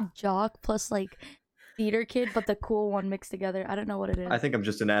of like jock plus like theater kid, but the cool one mixed together. I don't know what it is. I think I'm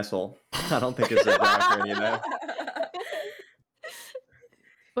just an asshole. I don't think it's a jock or any of that.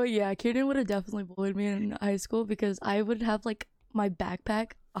 But yeah, Kieran would have definitely bullied me in high school because I would have like my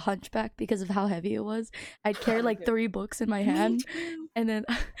backpack a hunchback because of how heavy it was. I'd carry like 3 books in my hand, and then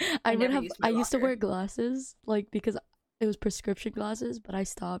I used to wear glasses like because it was prescription glasses, but I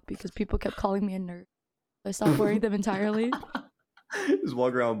stopped because people kept calling me a nerd. So I stopped wearing them entirely. Just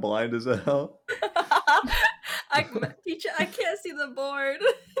walk around blind as hell. Teacher, I can't see the board.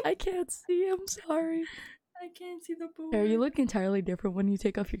 I can't see. I'm sorry. I can't see the board. Harry, you look entirely different when you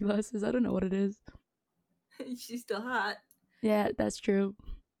take off your glasses. I don't know what it is. She's still hot. Yeah, that's true.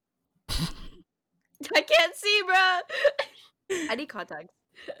 I can't see, bro. I need contacts.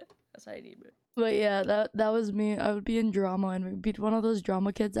 That's what I need, bro. But yeah, that was me. I would be in drama and we'd be one of those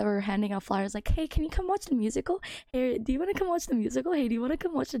drama kids that were handing out flyers like, hey, can you come watch the musical? Hey, do you want to come watch the musical? Hey, do you want to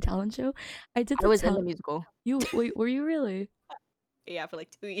come watch the talent show? I was in the musical. Wait, were you really? Yeah, for like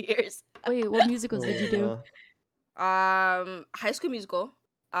 2 years. Wait, what musicals did you do? High School Musical.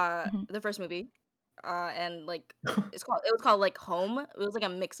 The first movie. and like it was called like Home. It was like a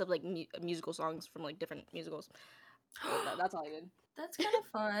mix of like musical songs from like different musicals. That's all I did. That's kind of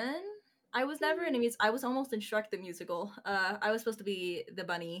fun. I was never in a music. I was almost in Shrek the musical. I was supposed to be the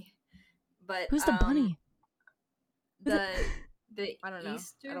bunny, but Who's the bunny? the the I don't know. I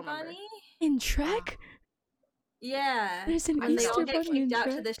Easter don't remember. bunny. In Shrek? Yeah, There's an when they all Easter get bunny in kicked out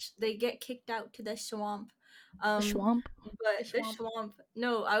to Shrek? the they get kicked out to the swamp. The swamp? But the swamp.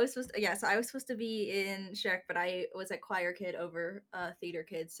 No, I was supposed to. Yeah, so I was supposed to be in Shrek, but I was a choir kid over theater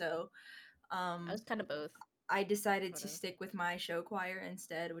kid. So, I was kind of both. I decided to Sort of. stick with my show choir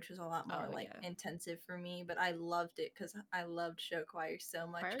instead, which was a lot more intensive for me. But I loved it because I loved show choir so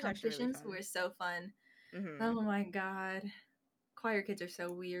much. Choir was actually really Competitions fun. were so fun. Mm-hmm. Oh my god, choir kids are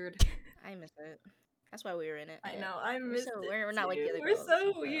so weird. I miss it. That's why we were in it. I know. I missed it. We're not like the other We're girls.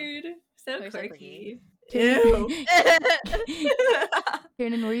 so weird. So We're so quirky. Ew. Ew.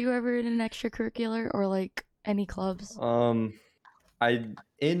 Kiernan, were you ever in an extracurricular or like any clubs? I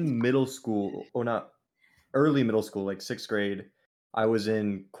in middle school, or not early middle school, like 6th grade, I was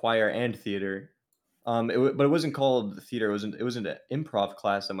in choir and theater. But it wasn't called theater. It was an improv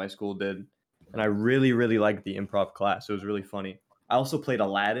class that my school did, and I really liked the improv class. It was really funny. I also played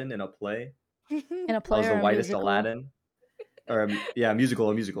Aladdin in a play. In a I play was or the a whitest musical? Aladdin, or a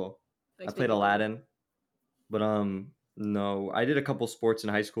musical. I played Aladdin, but no, I did a couple sports in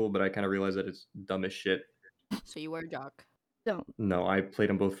high school, but I kind of realized that it's dumb as shit. So you were a jock. Don't. No, I played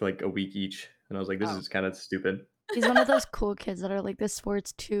them both for like a week each, and I was like, this is kind of stupid. He's one of those cool kids that are like, this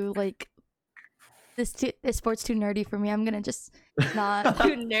sport's too like this sport's too nerdy for me. I'm gonna just not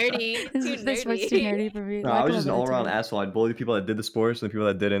Too nerdy. This sport's too nerdy for me. No, I was just an all-around asshole. I'd bully the people that did the sports and the people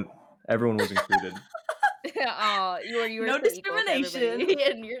that didn't. Everyone was included. Oh, you were No so equal to everybody.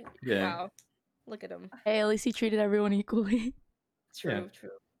 discrimination. And you're Yeah. wow. Look at him. Hey, at least he treated everyone equally. True.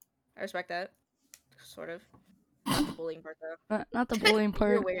 I respect that. Sort of. Not the bullying part though. Not the bullying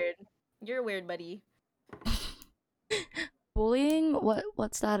part. You're weird. You're weird, buddy. Bullying?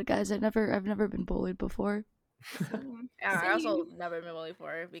 What's that, guys? I've never been bullied before. Yeah, I also never been bullied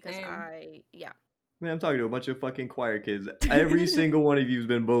before because Same. Man, I'm talking to a bunch of fucking choir kids. Every single one of you's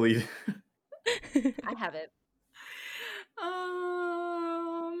been bullied. I haven't.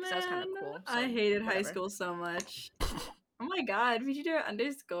 Oh man, So that was kinda cool, I so hated high whatever. school so much. Oh my god,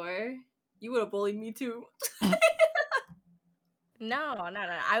 _, you would have bullied me too. No.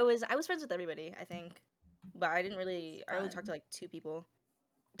 I was friends with everybody, I think. But I only talked to like 2 people.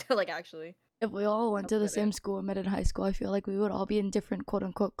 Like actually. If we all went to the That's about same it. school and met in high school, I feel like we would all be in different quote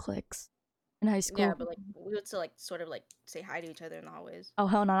unquote cliques in high school. Yeah, but like we would still like sort of like say hi to each other in the hallways. Oh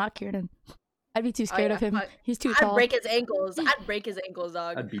hell no, not Kiernan. I'd be too scared yeah, of him. fuck. He's too I'd tall. break his ankles. I'd break his ankles,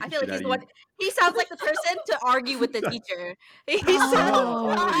 dog. I'd beat I the feel shit like he's out the of one. He sounds like the person to argue with the teacher. He Oh,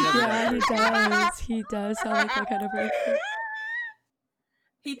 sounds. yeah, he does sound like that kind of person.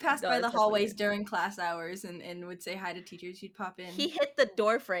 He passed No, by it's the definitely hallways weird. during class hours and would say hi to teachers. He'd pop in. He hit the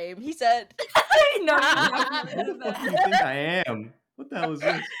door frame. He said. No, Who the fuck do you think I am? What the hell is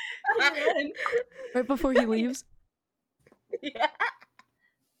this? Right before he leaves. Yeah.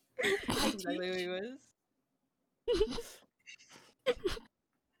 That's exactly what he was.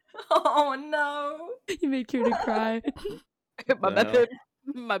 Oh no. You made Kiernan cry. My The bad, hell?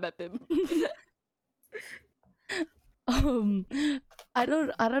 Pim. My bad, Pim. I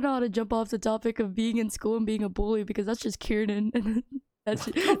don't know how to jump off the topic of being in school and being a bully because that's just Kiernan. That's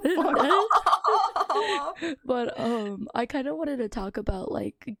but I kind of wanted to talk about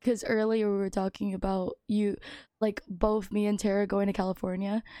like because earlier we were talking about you like both me and Tara going to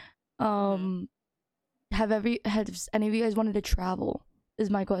California. Have any of you guys wanted to travel? Is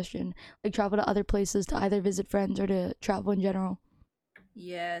my question. Like travel to other places to either visit friends or to travel in general.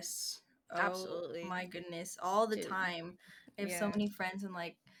 Yes. Oh, Absolutely. my goodness, all the Dude. time. I have so Yeah. many friends in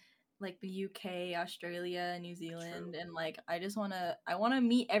like the UK, Australia, New Zealand, and like I want to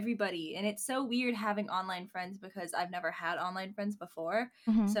meet everybody. And it's so weird having online friends because I've never had online friends before.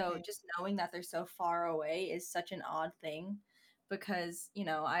 Mhm. So just knowing that they're so far away is such an odd thing because, you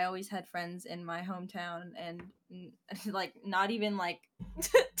know, I always had friends in my hometown and like not even like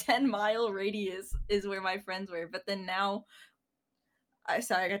 10-mile radius is where my friends were. But then now I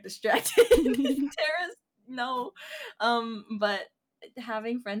got distracted. Tara's no. But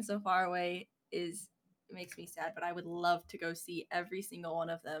having friends so far away makes me sad, but I would love to go see every single one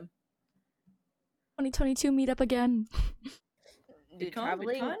of them. 2022 meet up again.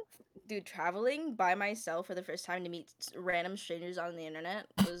 Dude, traveling by myself for the first time to meet random strangers on the internet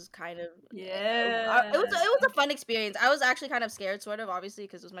was kind of it was a fun experience. I was actually kind of scared, sort of, obviously,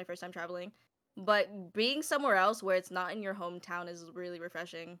 because it was my first time traveling. But being somewhere else where it's not in your hometown is really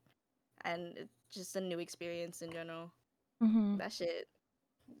refreshing. and it's just a new experience in general. Mm-hmm. That shit.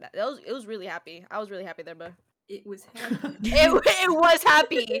 It was really happy. I was really happy there, but It was happy. it was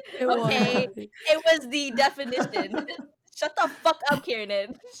happy. It was Okay, happy. it was the definition. Shut the fuck up,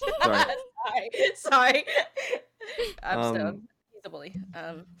 Kieran. Sorry. Sorry. I'm stoned. Um, He's a bully.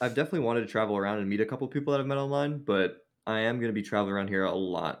 I've definitely wanted to travel around and meet a couple people that I've met online, but I am going to be traveling around here a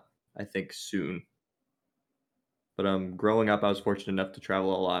lot, I think, soon. But growing up, I was fortunate enough to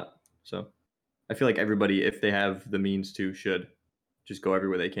travel a lot. So I feel like everybody, if they have the means to, should just go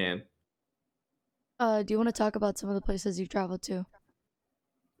everywhere they can. Do you want to talk about some of the places you've traveled to?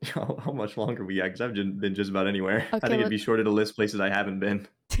 How much longer we got? Because I've been just about anywhere. I Okay, think it'd be shorter to list places I haven't been.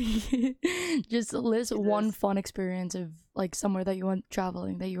 Just list one Jesus. fun experience of like somewhere that you went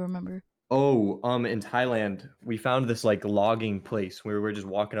traveling that you remember. Oh, in Thailand, we found this like logging place where we were just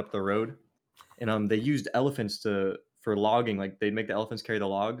walking up the road, and they used elephants for logging. Like they'd make the elephants carry the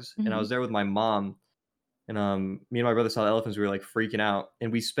logs, and I was there with my mom, and me and my brother saw the elephants. We were like freaking out,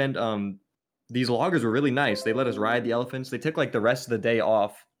 and we spent these loggers were really nice. They let us ride the elephants. They took like the rest of the day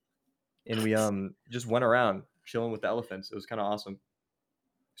off, and we just went around chilling with the elephants. It was kind of awesome.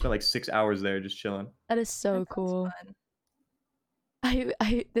 Spent like 6 hours there just chilling. That is so That sounds cool. fun.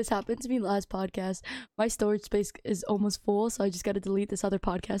 I this happened to me last podcast. My storage space is almost full, so I just got to delete this other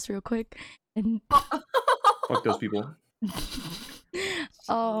podcast real quick. And Fuck those people.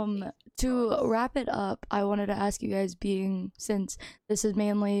 to wrap it up, I wanted to ask you guys, since this is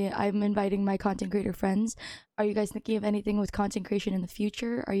mainly I'm inviting my content creator friends, are you guys thinking of anything with content creation in the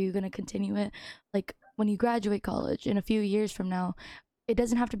future? Are you going to continue it like when you graduate college in a few years from now? It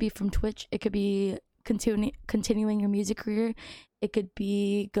doesn't have to be from Twitch. It could be continuing your music career. It could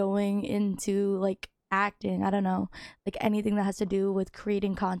be going into like acting. I don't know, like anything that has to do with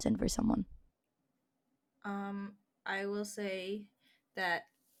creating content for someone. I will say that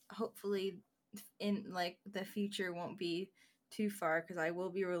hopefully in like the future won't be too far because I will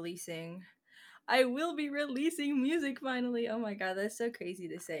be releasing music finally. Oh my god, that's so crazy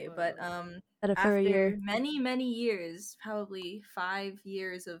to say. But That for a year. after many years, probably 5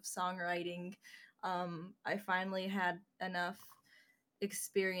 years of songwriting, I finally had enough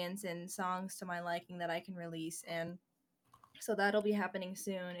experience in songs to my liking that I can release, and so that'll be happening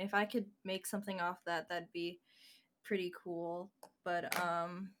soon. If I could make something off that, that'd be pretty cool. But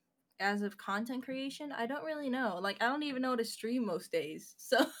as of content creation, I don't really know. Like I don't even know how to stream most days.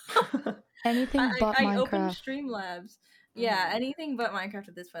 So Anything but I open Minecraft. Streamlabs. Yeah, anything but Minecraft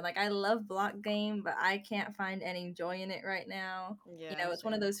at this point. Like I love block game, but I can't find any joy in it right now. Yeah, You know, it's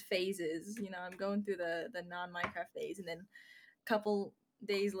one of those phases. You know, I'm going through the non-Minecraft phase, and then a couple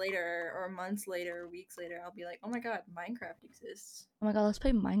days later or months later or weeks later, I'll be like, oh my god, Minecraft exists. Oh my god, let's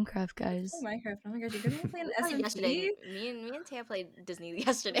play Minecraft, guys. Oh, Minecraft. Oh my god, you're gonna play an played yesterday. SMP? Me and Taya played Disney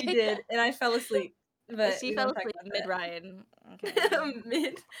yesterday. We did, and I fell asleep. But She we fell won't talk asleep about mid that. Ryan.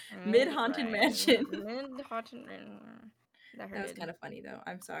 Okay. Mid Haunted Mansion. Mid Haunted Mansion. That That was hurted. kind of funny though.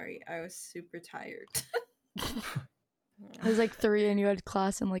 I'm sorry. I was super tired. It was like 3 and you had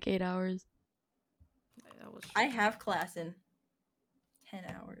class in like 8 hours. That was I have class in 10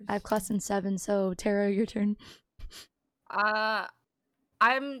 hours. I have class in 7, so Tara, your turn. I'm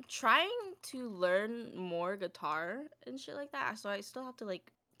trying to learn more guitar and shit like that, so I still have to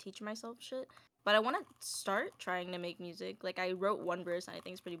like teach myself shit. But I want to start trying to make music. Like I wrote one verse and I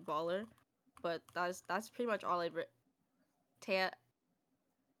think it's pretty baller, but that's pretty much all I've written. Taya,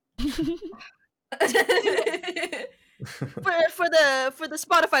 for the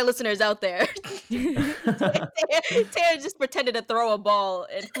Spotify listeners out there, Tara just pretended to throw a ball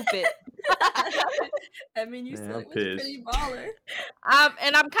and hoop it. I mean, you Man, said I'm it was pissed. pretty baller.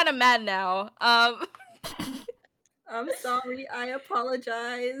 And I'm kind of mad now. I'm sorry. I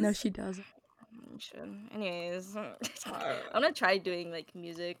apologize. No, she doesn't. Anyways, I'm gonna try doing like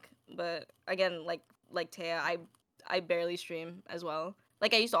music, but again, like Taya, I barely stream as well.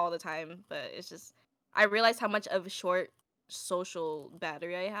 Like I used to all the time, but it's just I realized how much of a short social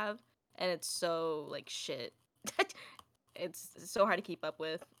battery I have, and it's so like shit. It's so hard to keep up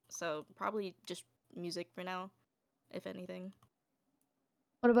with. So probably just music for now, if anything.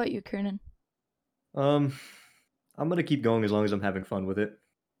 What about you, Kiernan? I'm gonna keep going as long as I'm having fun with it.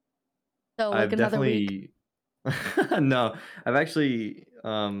 So like I've another week. definitely no. I've actually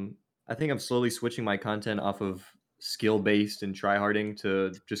I think I'm slowly switching my content off of skill based and tryharding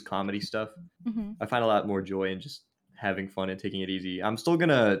to just comedy stuff. Mm-hmm. I find a lot more joy in just having fun and taking it easy. I'm still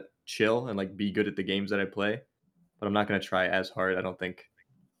gonna chill and like be good at the games that I play, but I'm not gonna try as hard, I don't think.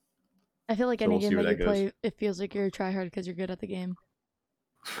 I feel like So any we'll see game where that you that goes. play, it feels like you're a tryhard because you're good at the game.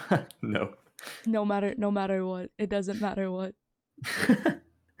 No. No matter what, it doesn't matter what.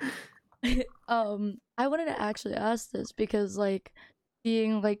 I wanted to actually ask this because like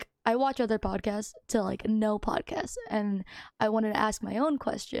being like I watch other podcasts to like know podcasts, and I wanted to ask my own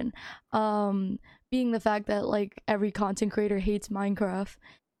question. Being the fact that like every content creator hates Minecraft,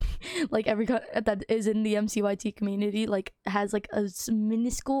 like that is in the MCYT community like has like a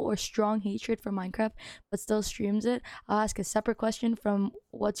minuscule or strong hatred for Minecraft but still streams it. I'll ask a separate question from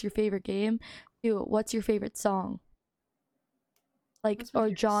what's your favorite game to what's your favorite song, like, What's my or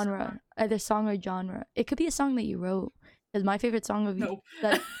favorite genre, song? either song or genre. It could be a song that you wrote, because my favorite song of Nope.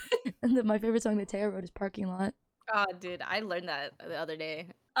 that my favorite song that Taya wrote is Parking Lot. Oh, dude, I learned that the other day.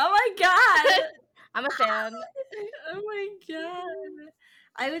 Oh my god! I'm a fan. Oh my god!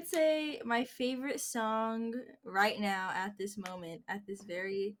 I would say my favorite song right now at this moment, at this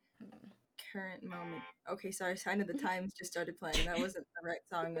very current moment. Okay, sorry, Sign of the Times just started playing. That wasn't the right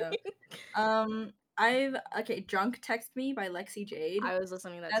song though. Drunk Text Me by Lexi Jade. I was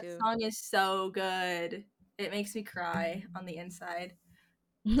listening to that That too. song is so good. It makes me cry on the inside.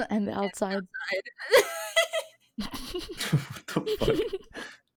 And the outside. What the fuck?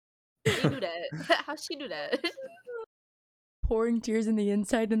 How do you do that? How'd she do that? Pouring tears in the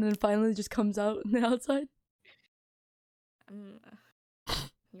inside and then finally just comes out in the outside.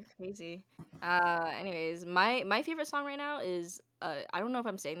 You're crazy. Anyways, my favorite song right now is I don't know if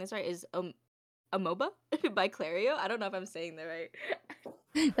I'm saying this right, is Amoeba by Clario. I don't know if I'm saying that right.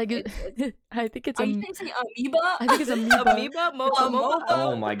 Like I think it's Are you trying to say amoeba? I think it's Amoeba. Amoeba? Amoeba?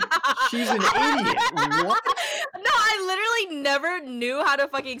 Oh my, she's an idiot. What? No, I literally never knew how to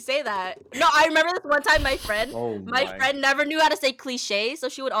fucking say that. No, I remember this one time my friend My friend never knew how to say cliche, so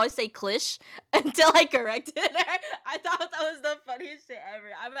she would always say clish until I corrected her. I thought that was the funniest shit ever.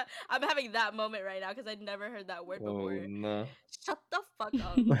 I'm having that moment right now because I'd never heard that word Oh before. no. Shut the fuck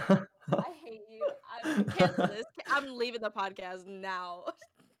up. I hate you. I'm cancel this. I'm leaving the podcast now.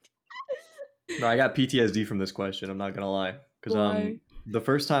 No, I got PTSD from this question. I'm not gonna lie, because Why? the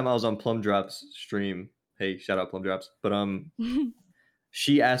first time I was on Plum Drop's stream, hey, shout out Plum Drops, but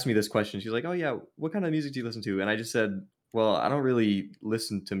she asked me this question. She's like, "Oh yeah, what kind of music do you listen to?" And I just said, "Well, I don't really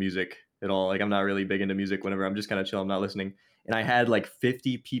listen to music at all. Like, I'm not really big into music. Whenever I'm just kind of chill, I'm not listening." And I had like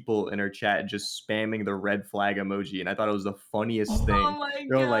 50 people in her chat just spamming the red flag emoji, and I thought it was the funniest thing. Oh my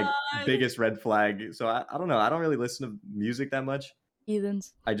They're god! like biggest red flag. So I don't know. I don't really listen to music that much.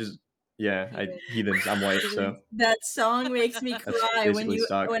 Heathens. I just heathens. I'm white, so That song makes me That's cry when basically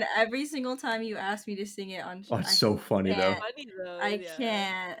stock. when every single time you ask me to sing it on. Oh, it's so funny though. Funny though. I yeah.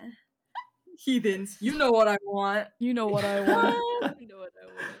 can't. Heathens, you know what I want. You know what I want. You know what I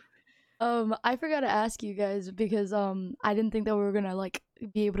want. I forgot to ask you guys because I didn't think that we were gonna like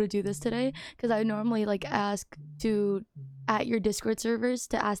be able to do this today, because I normally like ask to at your Discord servers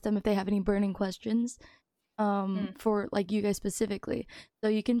to ask them if they have any burning questions for like you guys specifically. So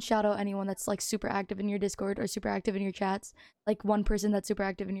you can shout out anyone that's like super active in your Discord or super active in your chats, like one person that's super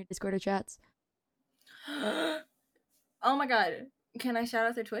active in your Discord or chats. Oh my god. Can I shout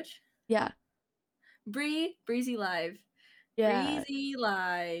out their Twitch? Yeah. Breezy Live. Yeah. Breezy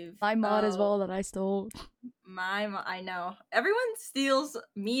Live. My mod as well that I stole. I know. Everyone steals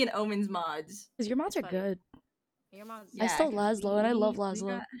me and Omen's mods. Because your mods It's are funny. good. Your mom's I stole 'cause Laszlo and I love we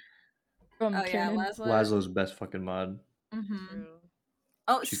Laszlo. got- From Oh yeah, Kiernan. Laszlo. Laszlo's best fucking mod. Mm-hmm. true.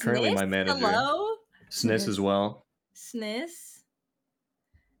 Oh, She's currently my Sniss? manager. Hello? Sniss as well. Sniss?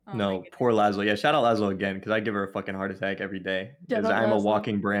 Oh my No, goodness. poor Laszlo. Yeah, shout out Laszlo again, because I give her a fucking heart attack every day. Shout Because out I'm a Laszlo.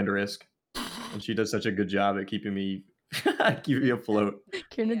 walking brand risk, and she does such a good job at keeping me afloat.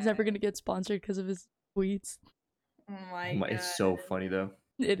 Kiernan's Yeah. never gonna get sponsored because of his tweets. Oh my Oh my, god. it's so funny though.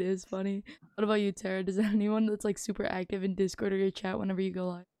 It is funny. What about you, Tara? Does anyone that's like super active in Discord or your chat whenever you go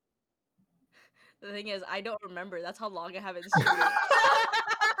live? The thing is, I don't remember. That's how long I haven't streamed.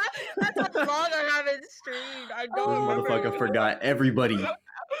 That's how long I haven't streamed. I This don't remember. motherfucker forgot everybody.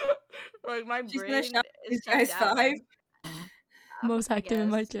 Like my She's gonna brain shout is these guys checked out. 5. Most I active in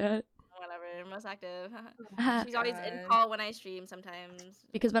my guess. chat. Whatever, most active. Ah, She's always in God. call when I stream sometimes.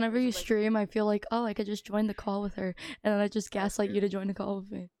 because whenever Which you is, like, stream, I feel like, oh, I could just join the call with her, and then I just gaslight you to join the call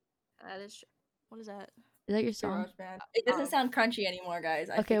with me. that is true. What is that? Is that your song? It doesn't Oh. sound crunchy anymore, guys.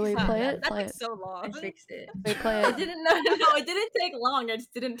 I Okay, fixed wait, it. play That- it, That play took it. so long. I fixed it. Wait, play I it. didn't know. No, it didn't take long. I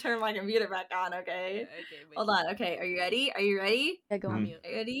just didn't turn my computer back on. Okay. Okay, wait. Hold on. Okay. Are you ready? Are you ready? Yeah, go I'm on. mute. Are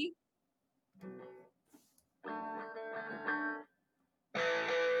you ready?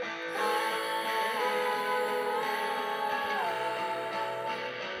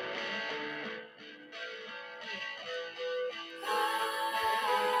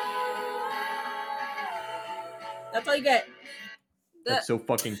 That's all you get. That's so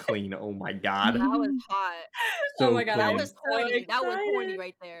fucking clean. Oh my god. That was hot. So Oh my god, That I'm clean. was so horny. That was horny excited.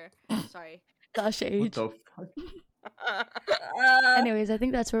 right there. Sorry. Dash What age. the fuck? Anyways, I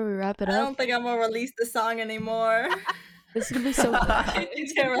think that's where we wrap it I up. don't think I'm gonna release the song anymore. This is gonna be so.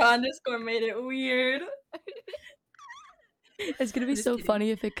 Terra underscore made it weird. It's gonna be Just so kidding.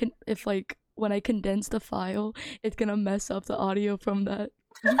 funny if like when I condense the file, it's gonna mess up the audio from that.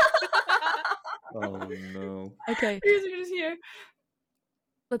 Oh no. Okay, You're just here.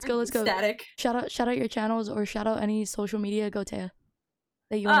 let's go. Static. Shout out your channels or shout out any social media. Go Taya.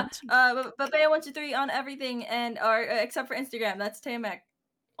 That you want. Babea123 on everything or except for Instagram. That's Tamek.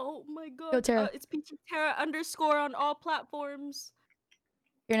 Oh my god. Go, Tara. It's PT Tara _ on all platforms.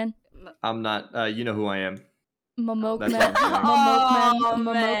 Kiernan. I'm not. You know who I am. Momokman That's what I'm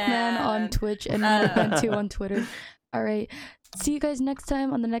Momokman on man. Twitch and Momokman2 on Twitter. All right. See you guys next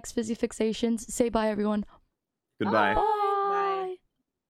time on the next Fizzy Fixations. Say bye, everyone. Goodbye. Bye.